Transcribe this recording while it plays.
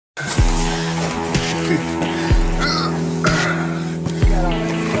baby.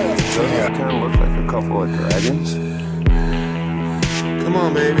 Doesn't that kind of look like a couple of dragons? Come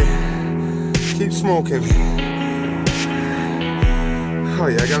on, baby. Keep smoking. Oh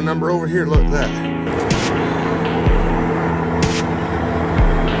yeah, I got a number over here. Look at that.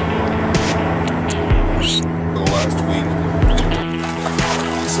 Last week,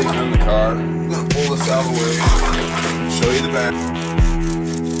 sitting in the car. I'm gonna pull this out of the way, show you the back.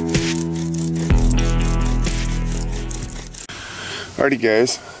 Alrighty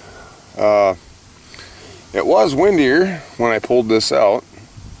guys, it was windier when I pulled this out,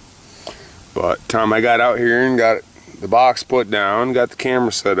 but time I got out here and got the box put down, got the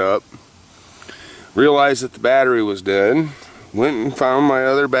camera set up, realized that the battery was dead, went and found my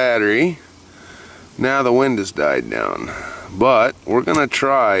other battery. Now the wind has died down, but we're gonna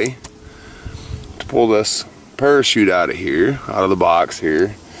try to pull this parachute out of here, out of the box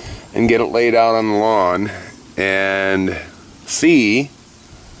here, and get it laid out on the lawn and see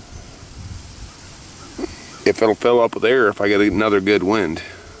if it'll fill up with air if I get another good wind.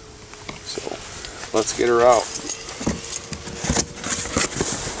 So let's get her out.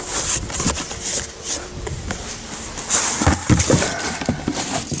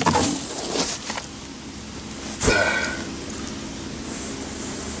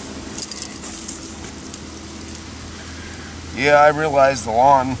 Yeah, I realize the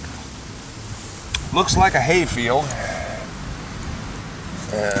lawn looks like a hay field,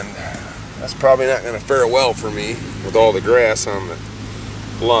 and that's probably not going to fare well for me with all the grass on the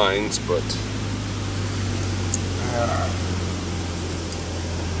lines, but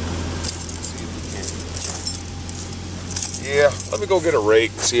yeah, let me go get a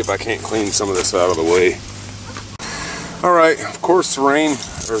rake and see if I can't clean some of this out of the way. Alright, of course the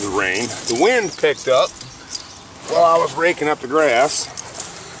wind picked up while I was raking up the grass,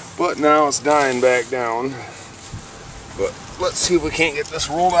 but now it's dying back down. But let's see if we can't get this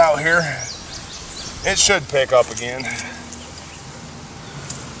rolled out here. It should pick up again.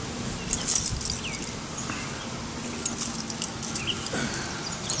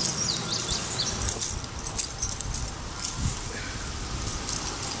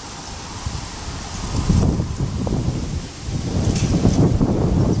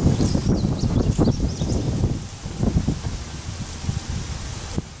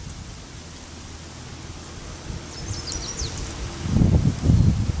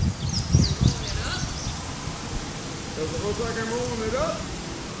 Does it look like I'm rolling it up?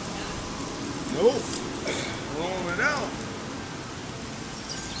 Nope. Rolling it out.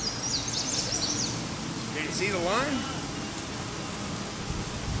 Can you see the line?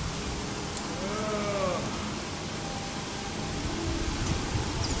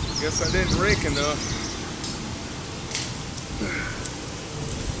 Guess I didn't rake enough.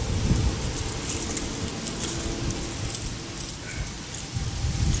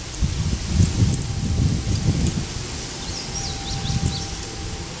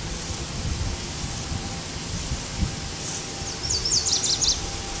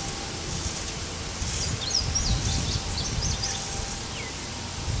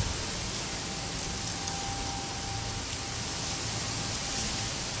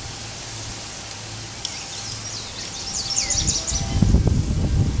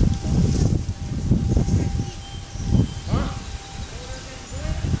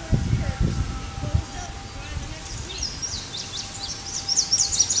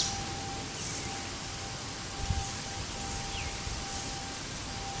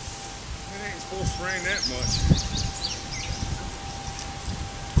 Supposed to rain that much.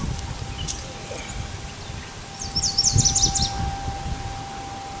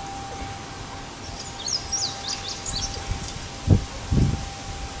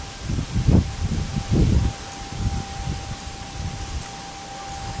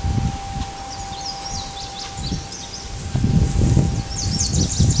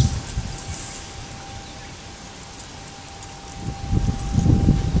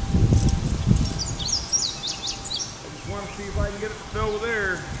 See if I can get it to fill with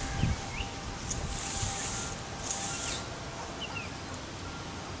air.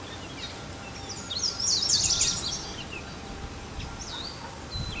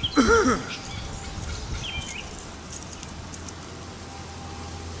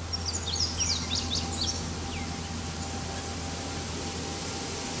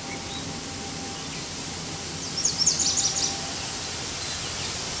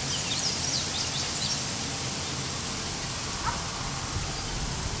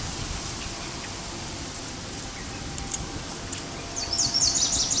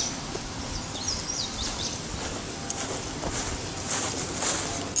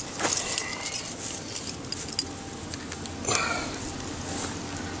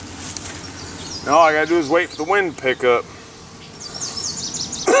 Now all I gotta do is wait for the wind to pick up.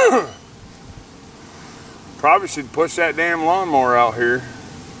 Probably should push that damn lawnmower out here,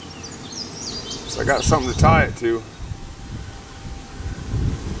 so I got something to tie it to.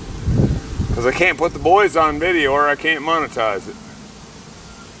 Because I can't put the boys on video or I can't monetize it.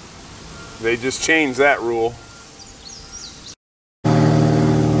 They just changed that rule.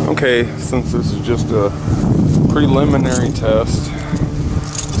 Okay, since this is just a preliminary test,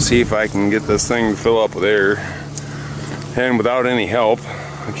 see if I can get this thing to fill up with air. And without any help,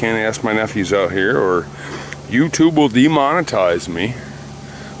 I can't ask my nephews out here or YouTube will demonetize me,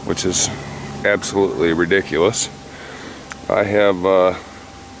 which is absolutely ridiculous. I have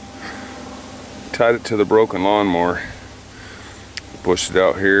tied it to the broken lawnmower, pushed it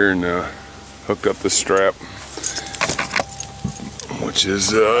out here, and hooked up the strap, which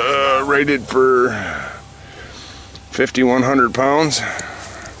is rated for 5,100 pounds.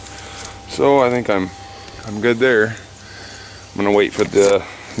 So I think I'm good there. I'm gonna wait for the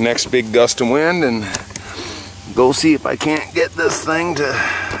next big gust of wind and go see if I can't get this thing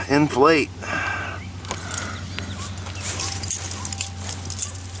to inflate.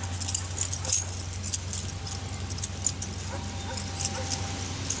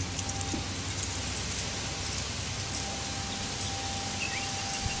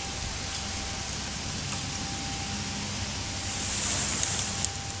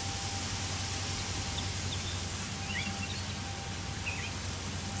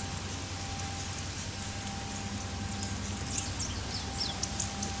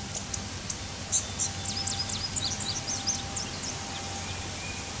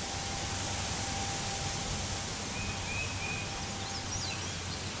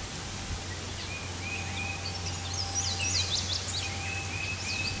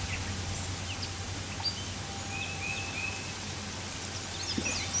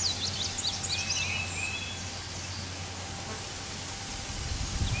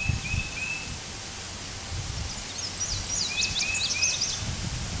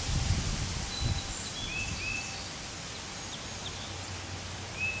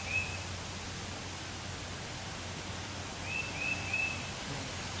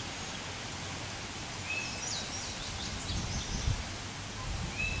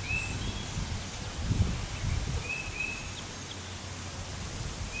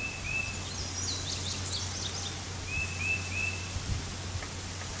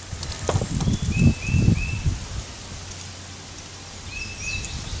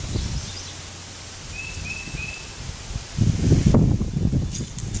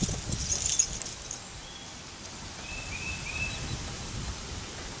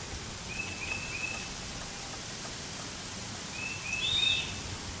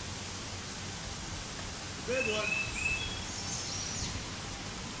 Big one.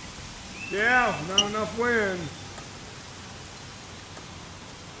 Yeah, not enough wind.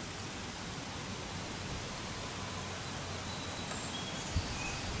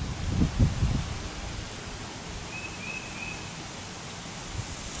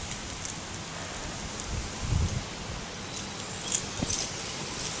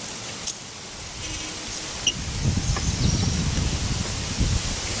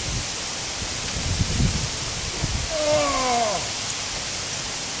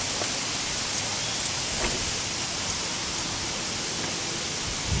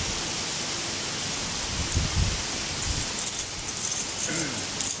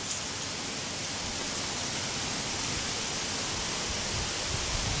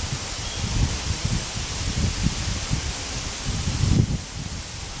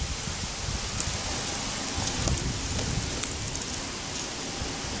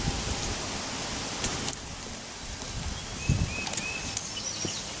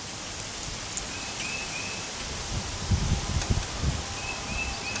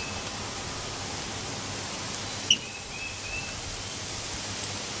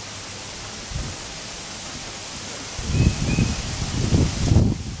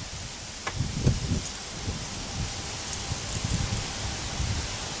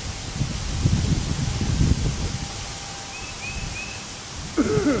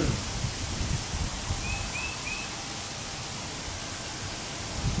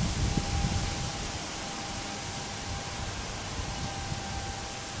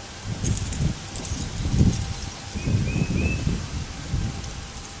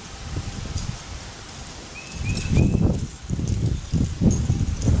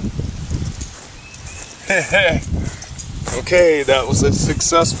 Okay, that was a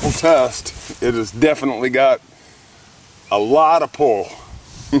successful test. It has definitely got a lot of pull.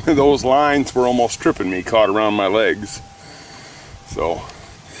 Those lines were almost tripping me, caught around my legs. So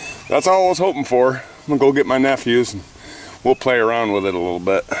that's all I was hoping for. I'm gonna go get my nephews and we'll play around with it a little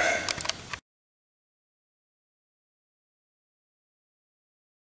bit.